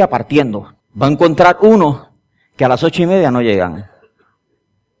 8:30 partiendo. Va a encontrar unos que a las 8:30 no llegan.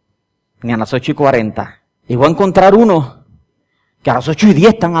 Ni a las 8:40. Y voy a encontrar unos que a las 8:10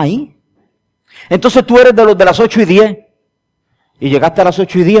 están ahí. Entonces tú eres de los de las 8:10. Y llegaste a las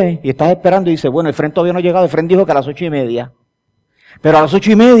 8:10 y estás esperando y dices, bueno, el friend todavía no ha llegado. El friend dijo que a las 8:30. Pero a las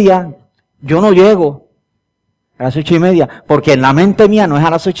 8:30 yo no llego. A las 8:30. Porque en la mente mía no es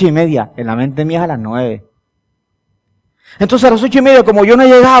a las 8:30. En la mente mía es a las 9. Entonces a las 8:30, como yo no he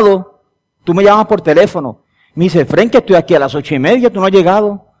llegado, tú me llamas por teléfono. Me dice, friend, que estoy aquí a las 8:30, tú no has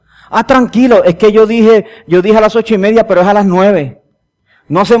llegado. Ah, tranquilo, es que yo dije a las 8:30, pero es a las 9.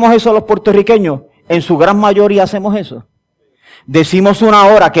 ¿No hacemos eso los puertorriqueños? En su gran mayoría hacemos eso. Decimos una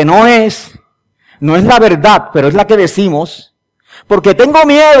hora que no es la verdad, pero es la que decimos, porque tengo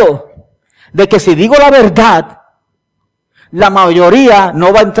miedo de que si digo la verdad, la mayoría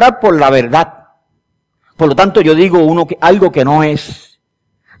no va a entrar por la verdad. Por lo tanto, yo digo algo que no es.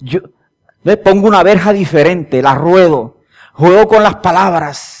 Yo le pongo una verja diferente, la ruedo, juego con las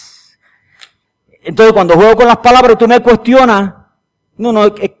palabras. Entonces, cuando juego con las palabras, tú me cuestionas.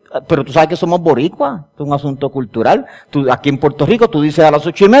 Pero tú sabes que somos boricuas, es un asunto cultural. Aquí en Puerto Rico, tú dices a las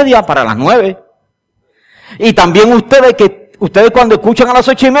 8:30 para las 9. Y también ustedes cuando escuchan a las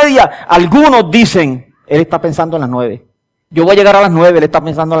 8:30, algunos dicen, él está pensando en las 9. Yo voy a llegar a las 9, él está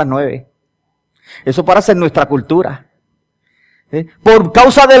pensando en las 9. Eso para ser nuestra cultura. ¿Sí? Por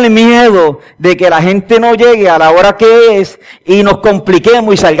causa del miedo de que la gente no llegue a la hora que es y nos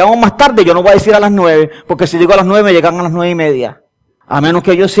compliquemos y salgamos más tarde, yo no voy a decir a las 9, porque si digo a las 9 me llegan a las 9:30. A menos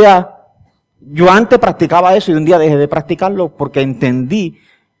que yo antes practicaba eso y un día dejé de practicarlo porque entendí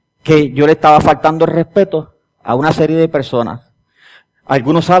que yo le estaba faltando el respeto a una serie de personas.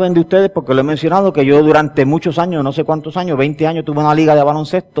 Algunos saben de ustedes, porque lo he mencionado, que yo durante muchos años, no sé cuántos años, 20 años, tuve una liga de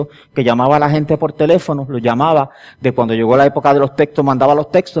baloncesto que llamaba a la gente por teléfono, los llamaba, de cuando llegó la época de los textos, mandaba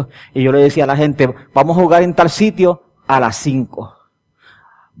los textos, y yo le decía a la gente, vamos a jugar en tal sitio a las 5.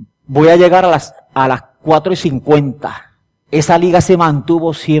 Voy a llegar a las 4:50. Esa liga se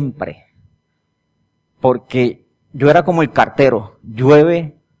mantuvo siempre, porque yo era como el cartero,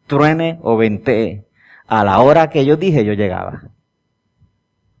 llueve, truene o ventee. A la hora que yo dije, yo llegaba.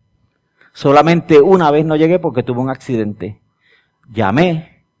 Solamente una vez no llegué porque tuve un accidente.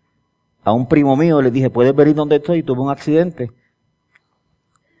 Llamé a un primo mío, le dije, ¿puedes venir donde estoy? Y tuve un accidente.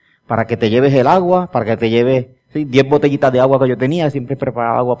 para que te lleves el agua, para que te lleves 10 botellitas de agua que yo tenía, siempre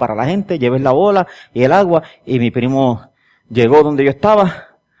preparaba agua para la gente, lleves la bola y el agua, y mi primo llegó donde yo estaba,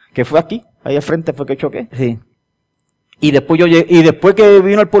 que fue aquí, ahí al frente fue que choqué, sí. Y después que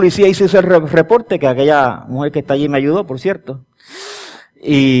vino el policía hizo ese reporte, que aquella mujer que está allí me ayudó, por cierto,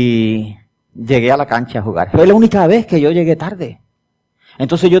 y llegué a la cancha a jugar. Fue la única vez que yo llegué tarde.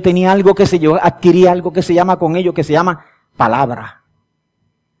 Entonces yo tenía yo adquirí algo que se llama con ellos, que se llama palabra.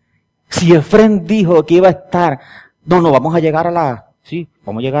 Si Efrén dijo que iba a estar, vamos a llegar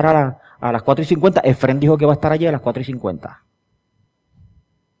vamos a llegar a las 4:50, Efrén dijo que va a estar allí a las 4:50.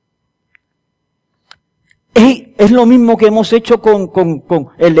 Es lo mismo que hemos hecho con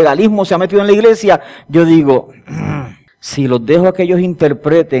el legalismo, se ha metido en la iglesia. Yo digo, si los dejo a que ellos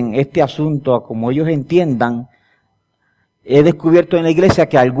interpreten este asunto a como ellos entiendan, he descubierto en la iglesia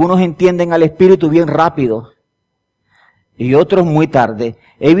que algunos entienden al Espíritu bien rápido y otros muy tarde.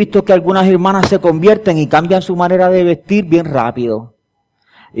 He visto que algunas hermanas se convierten y cambian su manera de vestir bien rápido.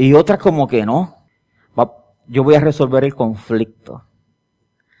 Y otras como que no. Yo voy a resolver el conflicto.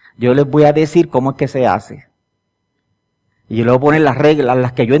 Yo les voy a decir cómo es que se hace. Y yo les voy a poner las reglas,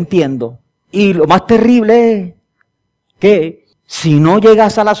 las que yo entiendo. Y lo más terrible es que si no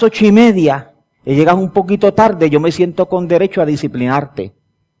llegas a las 8:30 y llegas un poquito tarde, yo me siento con derecho a disciplinarte.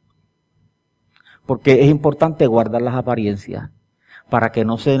 Porque es importante guardar las apariencias para que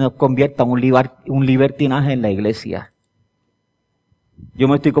no se nos convierta un libertinaje en la iglesia. Yo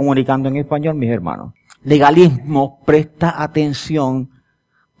me estoy comunicando en español, mis hermanos. Legalismo presta atención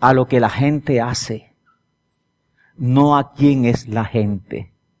a lo que la gente hace, no a quién es la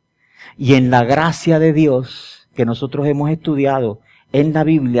gente. Y en la gracia de Dios que nosotros hemos estudiado en la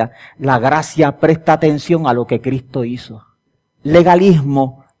Biblia, la gracia presta atención a lo que Cristo hizo.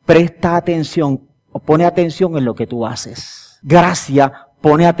 Legalismo presta atención o pone atención en lo que tú haces. Gracia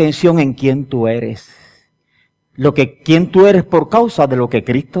pone atención en quién tú eres. Quién tú eres por causa de lo que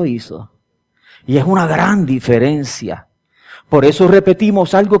Cristo hizo. Y es una gran diferencia. Por eso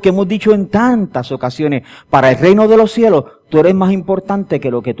repetimos algo que hemos dicho en tantas ocasiones. Para el reino de los cielos, tú eres más importante que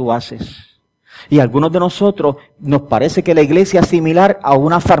lo que tú haces. Y a algunos de nosotros nos parece que la iglesia es similar a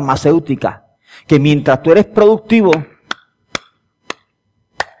una farmacéutica. Que mientras tú eres productivo,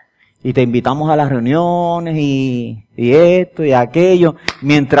 y te invitamos a las reuniones y esto y aquello,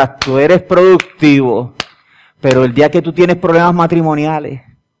 mientras tú eres productivo. Pero el día que tú tienes problemas matrimoniales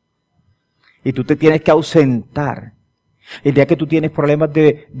y tú te tienes que ausentar, el día que tú tienes problemas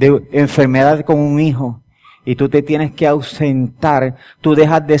de enfermedad con un hijo y tú te tienes que ausentar, tú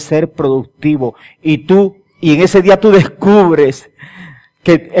dejas de ser productivo y en ese día tú descubres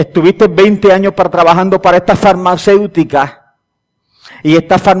que estuviste 20 años trabajando para esta farmacéutica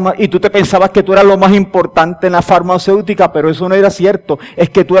y tú te pensabas que tú eras lo más importante en la farmacéutica, pero eso no era cierto. Es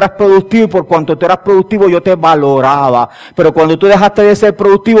que tú eras productivo y por cuanto tú eras productivo yo te valoraba. Pero cuando tú dejaste de ser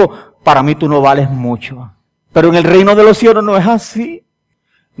productivo, para mí tú no vales mucho. Pero en el reino de los cielos no es así.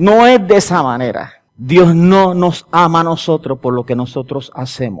 No es de esa manera. Dios no nos ama a nosotros por lo que nosotros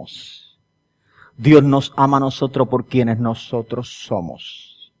hacemos. Dios nos ama a nosotros por quienes nosotros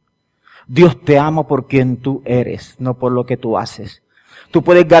somos. Dios te ama por quien tú eres, no por lo que tú haces. Tú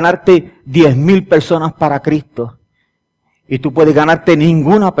puedes ganarte 10,000 personas para Cristo. Y tú puedes ganarte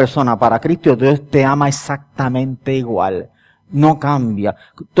ninguna persona para Cristo. Dios te ama exactamente igual. No cambia.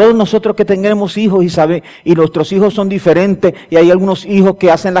 Todos nosotros que tengamos hijos y nuestros hijos son diferentes, y hay algunos hijos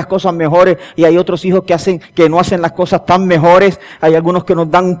que hacen las cosas mejores, y hay otros hijos que no hacen las cosas tan mejores, hay algunos que nos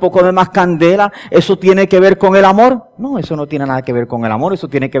dan un poco de más candela. ¿Eso tiene que ver con el amor? No, eso no tiene nada que ver con el amor, eso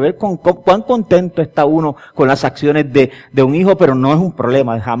tiene que ver con cuán contento está uno con las acciones de un hijo, pero no es un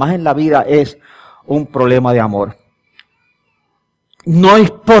problema, jamás en la vida es un problema de amor. No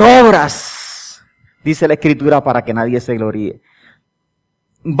es por obras, dice la Escritura, para que nadie se gloríe.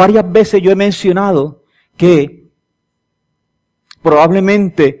 Varias veces yo he mencionado que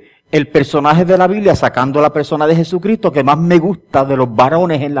probablemente el personaje de la Biblia, sacando la persona de Jesucristo, que más me gusta de los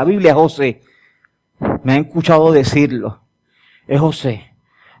varones en la Biblia es José. Me han escuchado decirlo. Es José.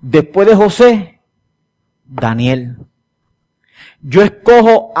 Después de José, Daniel. Yo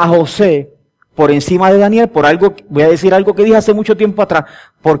escojo a José por encima de Daniel por algo, voy a decir algo que dije hace mucho tiempo atrás,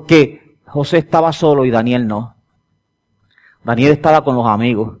 porque José estaba solo y Daniel no. Daniel estaba con los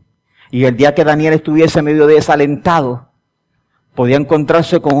amigos. Y el día que Daniel estuviese medio desalentado, podía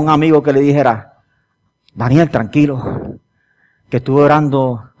encontrarse con un amigo que le dijera: Daniel, tranquilo, que estuve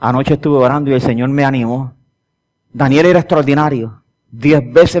orando, anoche estuve orando y el Señor me animó. Daniel era extraordinario.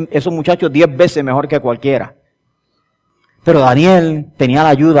 10 veces, esos muchachos 10 veces mejor que cualquiera. Pero Daniel tenía la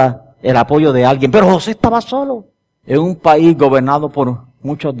ayuda, el apoyo de alguien. Pero José estaba solo en un país gobernado por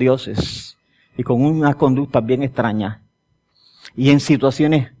muchos dioses y con unas conductas bien extrañas y en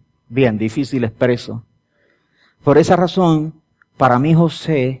situaciones bien difíciles preso. Por esa razón, para mí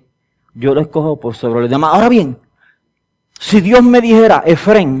José, yo lo escojo por sobre los demás. Ahora bien, si Dios me dijera,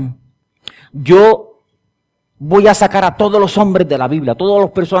 Efrén, yo voy a sacar a todos los hombres de la Biblia, todos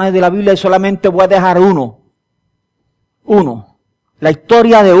los personajes de la Biblia y solamente voy a dejar uno, la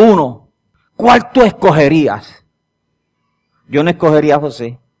historia de uno, ¿cuál tú escogerías? Yo no escogería a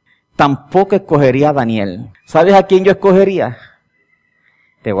José, tampoco escogería a Daniel. ¿Sabes a quién yo escogería?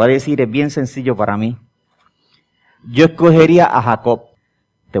 Te voy a decir, es bien sencillo para mí. Yo escogería a Jacob.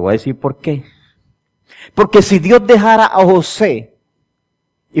 Te voy a decir por qué. Porque si Dios dejara a José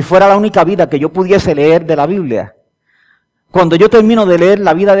y fuera la única vida que yo pudiese leer de la Biblia, cuando yo termino de leer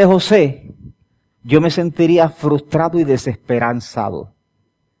la vida de José, yo me sentiría frustrado y desesperanzado.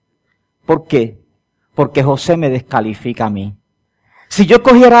 ¿Por qué? Porque José me descalifica a mí. Si yo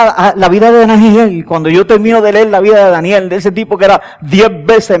cogiera la vida de Daniel, cuando yo termino de leer la vida de Daniel, de ese tipo que era 10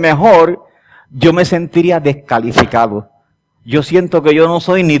 veces mejor, yo me sentiría descalificado. Yo siento que yo no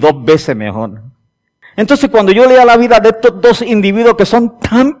soy ni 2 veces mejor. Entonces cuando yo lea la vida de estos dos individuos que son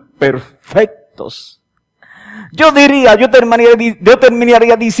tan perfectos, yo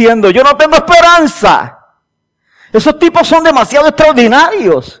terminaría diciendo, yo no tengo esperanza. Esos tipos son demasiado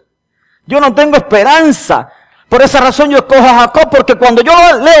extraordinarios. Yo no tengo esperanza. Por esa razón yo escojo a Jacob, porque cuando yo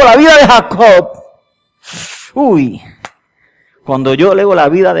leo la vida de Jacob, cuando yo leo la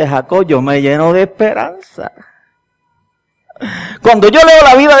vida de Jacob, yo me lleno de esperanza. Cuando yo leo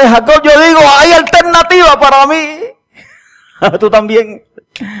la vida de Jacob, yo digo, hay alternativa para mí. Tú también.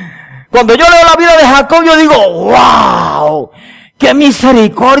 Cuando yo leo la vida de Jacob, yo digo, wow, qué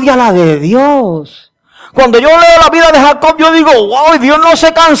misericordia la de Dios. Cuando yo leo la vida de Jacob, yo digo, wow, Dios no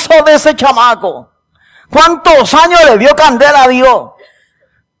se cansó de ese chamaco. ¿Cuántos años le dio candela a Dios?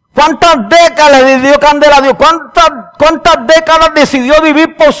 ¿Cuántas décadas le dio candela a Dios? ¿Cuántas décadas decidió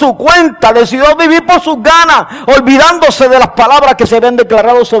vivir por su cuenta? Decidió vivir por sus ganas, olvidándose de las palabras que se habían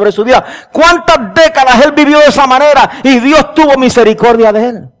declarado sobre su vida. ¿Cuántas décadas él vivió de esa manera y Dios tuvo misericordia de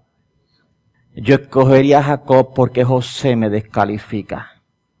él? Yo escogería a Jacob porque José me descalifica.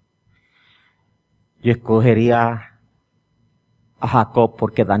 Yo escogería a Jacob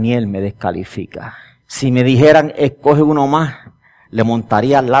porque Daniel me descalifica. Si me dijeran, escoge uno más, le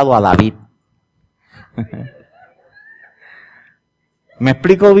montaría al lado a David. ¿Me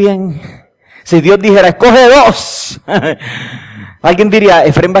explico bien? Si Dios dijera, escoge 2, alguien diría,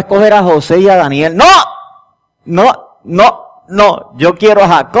 Efrén va a escoger a José y a Daniel. No, yo quiero a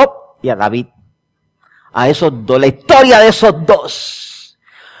Jacob y a David. A esos dos, la historia de esos dos.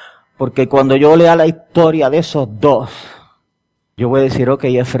 Porque cuando yo lea la historia de esos dos, yo voy a decir, ok,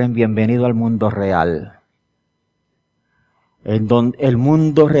 Efrén, bienvenido al mundo real. El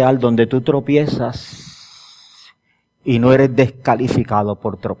mundo real donde tú tropiezas y no eres descalificado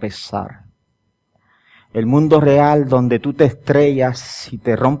por tropezar. El mundo real donde tú te estrellas y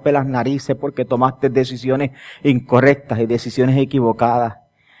te rompes las narices porque tomaste decisiones incorrectas y decisiones equivocadas.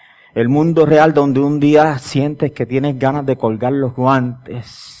 El mundo real donde un día sientes que tienes ganas de colgar los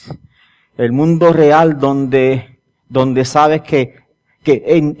guantes. El mundo real donde sabes que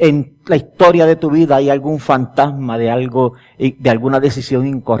en la historia de tu vida hay algún fantasma de algo, de alguna decisión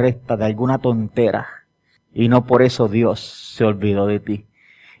incorrecta, de alguna tontera. Y no por eso Dios se olvidó de ti.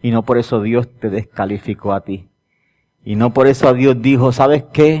 Y no por eso Dios te descalificó a ti. Y no por eso Dios dijo, ¿sabes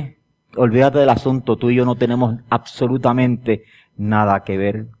qué? Olvídate del asunto, tú y yo no tenemos absolutamente nada que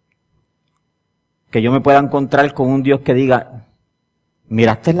ver. Que yo me pueda encontrar con un Dios que diga,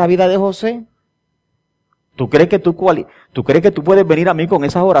 ¿miraste la vida de José? ¿Tú crees que tú puedes venir a mí con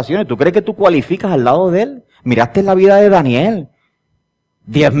esas oraciones? ¿Tú crees que tú cualificas al lado de él? ¿Miraste la vida de Daniel?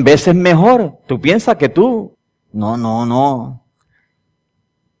 10 veces mejor. ¿Tú piensas que tú? No.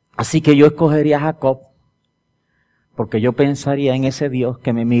 Así que yo escogería a Jacob, porque yo pensaría en ese Dios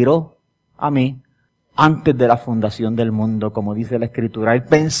que me miró a mí antes de la fundación del mundo, como dice la Escritura. Él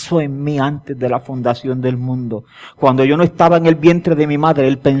pensó en mí antes de la fundación del mundo. Cuando yo no estaba en el vientre de mi madre,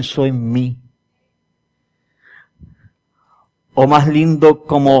 Él pensó en mí. O más lindo,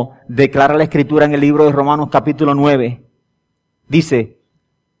 como declara la Escritura en el libro de Romanos capítulo 9. Dice,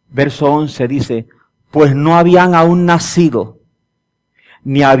 verso 11, dice, pues no habían aún nacido,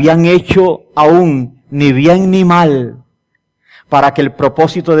 ni habían hecho aún ni bien ni mal, para que el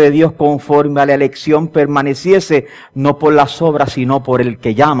propósito de Dios conforme a la elección permaneciese, no por las obras, sino por el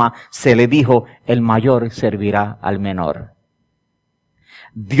que llama. Se le dijo, el mayor servirá al menor.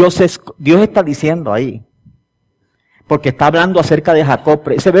 Dios está diciendo ahí, porque está hablando acerca de Jacob.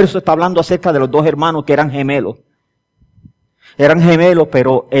 Ese verso está hablando acerca de los dos hermanos que eran gemelos. Eran gemelos,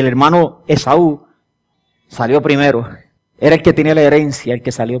 pero el hermano Esaú salió primero. Era el que tenía la herencia, el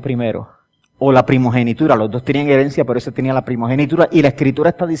que salió primero. O la primogenitura. Los dos tenían herencia, pero ese tenía la primogenitura. Y la Escritura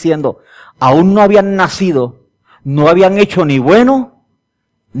está diciendo, aún no habían nacido, no habían hecho ni bueno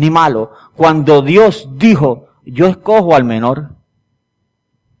ni malo. Cuando Dios dijo, yo escojo al menor.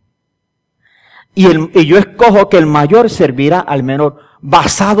 Y yo escojo que el mayor servirá al menor.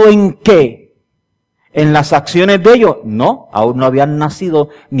 ¿Basado en qué? ¿En las acciones de ellos? No, aún no habían nacido,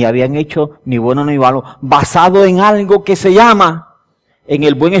 ni habían hecho ni bueno ni malo. Basado en algo que se llama, en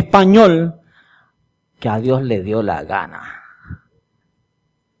el buen español, que a Dios le dio la gana.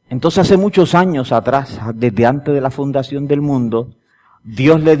 Entonces hace muchos años atrás, desde antes de la fundación del mundo,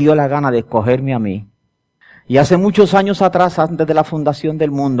 Dios le dio la gana de escogerme a mí. Y hace muchos años atrás, antes de la fundación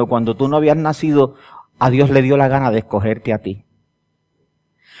del mundo, cuando tú no habías nacido, a Dios le dio la gana de escogerte a ti.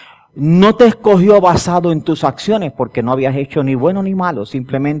 No te escogió basado en tus acciones, porque no habías hecho ni bueno ni malo.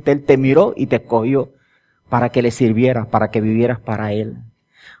 Simplemente Él te miró y te escogió para que le sirvieras, para que vivieras para Él.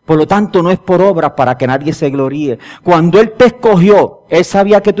 Por lo tanto, no es por obras para que nadie se gloríe. Cuando Él te escogió, ¿Él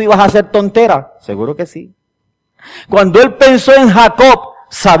sabía que tú ibas a hacer tontera? Seguro que sí. Cuando Él pensó en Jacob,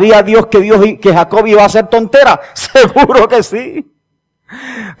 ¿sabía Dios que Jacob iba a hacer tontera? Seguro que sí.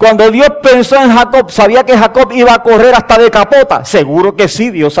 Cuando Dios pensó en Jacob, ¿sabía que Jacob iba a correr hasta de capota? Seguro que sí,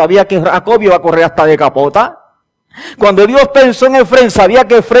 Dios sabía que Jacob iba a correr hasta de capota. Cuando Dios pensó en Efrén, ¿sabía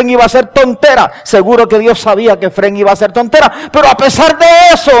que Efrén iba a hacer tontera? Seguro que Dios sabía que Efrén iba a hacer tontera. Pero a pesar de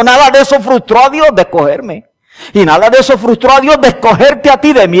eso, nada de eso frustró a Dios de escogerme. Y nada de eso frustró a Dios de escogerte a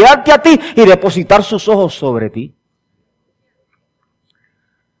ti, de mirarte a ti y depositar sus ojos sobre ti.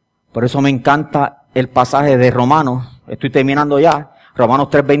 Por eso me encanta el pasaje de Romanos. Estoy terminando ya. Romanos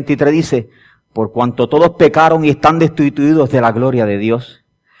 3:23 dice, por cuanto todos pecaron y están destituidos de la gloria de Dios,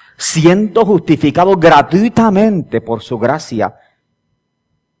 siendo justificados gratuitamente por su gracia.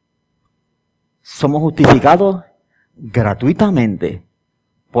 Somos justificados gratuitamente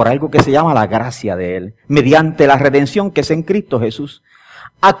por algo que se llama la gracia de Él, mediante la redención que es en Cristo Jesús,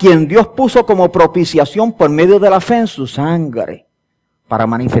 a quien Dios puso como propiciación por medio de la fe en su sangre, para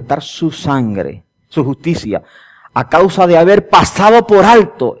manifestar su sangre, su justicia, a causa de haber pasado por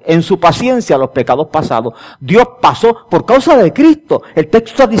alto en su paciencia los pecados pasados. Dios pasó por causa de Cristo. El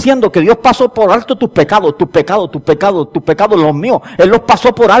texto está diciendo que Dios pasó por alto tus pecados, los míos. Él los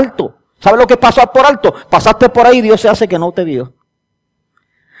pasó por alto. ¿Sabes lo que es pasar por alto? Pasaste por ahí y Dios se hace que no te vio.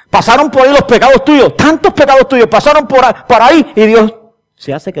 Pasaron por ahí los pecados tuyos, tantos pecados tuyos, pasaron por ahí y Dios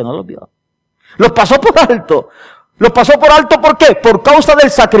se hace que no los vio. Los pasó por alto. Los pasó por alto, ¿por qué? Por causa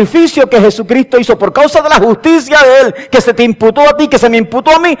del sacrificio que Jesucristo hizo, por causa de la justicia de Él, que se te imputó a ti, que se me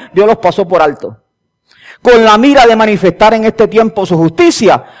imputó a mí, Dios los pasó por alto. Con la mira de manifestar en este tiempo su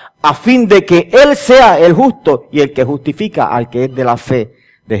justicia, a fin de que Él sea el justo y el que justifica al que es de la fe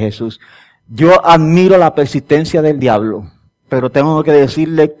de Jesús. Yo admiro la persistencia del diablo, pero tengo que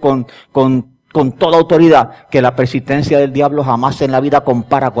decirle con toda autoridad que la persistencia del diablo jamás en la vida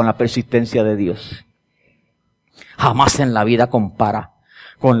compara con la persistencia de Dios. Jamás en la vida compara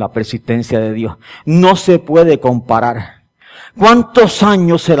con la persistencia de Dios. No se puede comparar. ¿Cuántos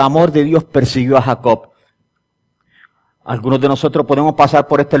años el amor de Dios persiguió a Jacob? Algunos de nosotros podemos pasar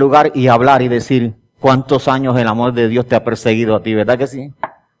por este lugar y hablar y decir, ¿cuántos años el amor de Dios te ha perseguido a ti? ¿Verdad que sí?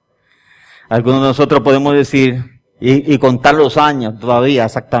 Algunos de nosotros podemos decir, y contar los años todavía,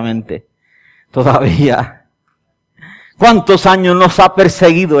 exactamente. Todavía. ¿Cuántos años nos ha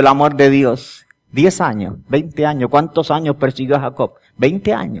perseguido el amor de Dios? 10 años, 20 años. ¿Cuántos años persiguió a Jacob?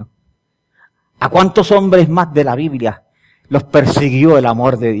 20 años. ¿A cuántos hombres más de la Biblia los persiguió el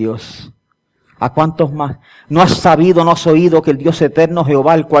amor de Dios? ¿A cuántos más? ¿No has sabido, no has oído que el Dios eterno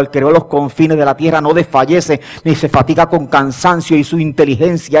Jehová, el cual creó los confines de la tierra, no desfallece ni se fatiga con cansancio y su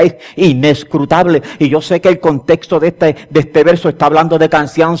inteligencia es inescrutable? Y yo sé que el contexto de este verso está hablando de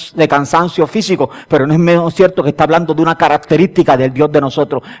cansancio físico, pero no es menos cierto que está hablando de una característica del Dios de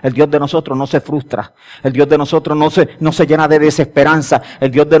nosotros. El Dios de nosotros no se frustra. El Dios de nosotros no se llena de desesperanza.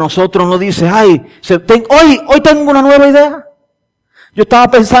 El Dios de nosotros no dice, hoy tengo una nueva idea. Yo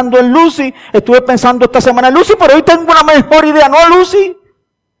estaba pensando en Lucy, estuve pensando esta semana en Lucy, pero hoy tengo una mejor idea, no a Lucy.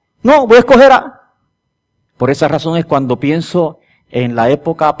 No, voy a escoger a... Por esa razón es cuando pienso en la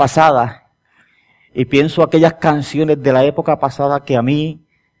época pasada y pienso aquellas canciones de la época pasada que a mí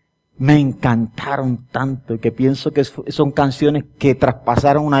me encantaron tanto y que pienso que son canciones que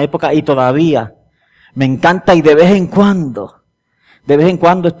traspasaron una época y todavía me encanta y de vez en cuando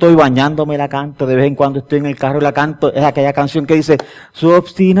estoy bañándome y la canto, de vez en cuando estoy en el carro y la canto. Es aquella canción que dice, su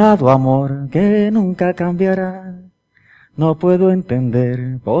obstinado amor que nunca cambiará, no puedo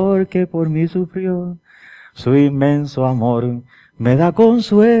entender por qué por mí sufrió, Su inmenso amor me da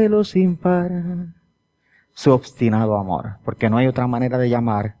consuelo sin par. Su obstinado amor, porque no hay otra manera de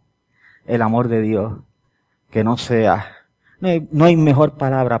llamar el amor de Dios que no sea, no hay mejor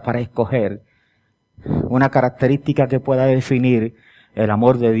palabra para escoger una característica que pueda definir el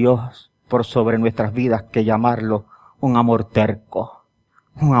amor de Dios por sobre nuestras vidas que llamarlo un amor terco,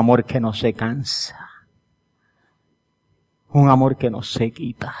 un amor que no se cansa, un amor que no se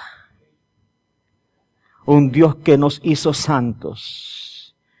quita, un Dios que nos hizo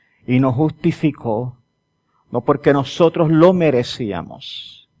santos y nos justificó, no porque nosotros lo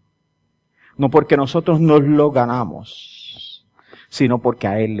merecíamos, no porque nosotros nos lo ganamos, sino porque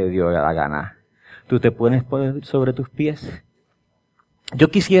a Él le dio la gana. Tú te puedes poner sobre tus pies.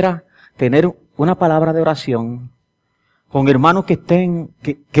 Yo quisiera tener una palabra de oración con hermanos que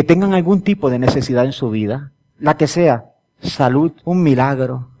tengan algún tipo de necesidad en su vida, la que sea, salud, un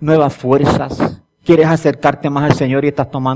milagro, nuevas fuerzas. Quieres acercarte más al Señor y estás tomando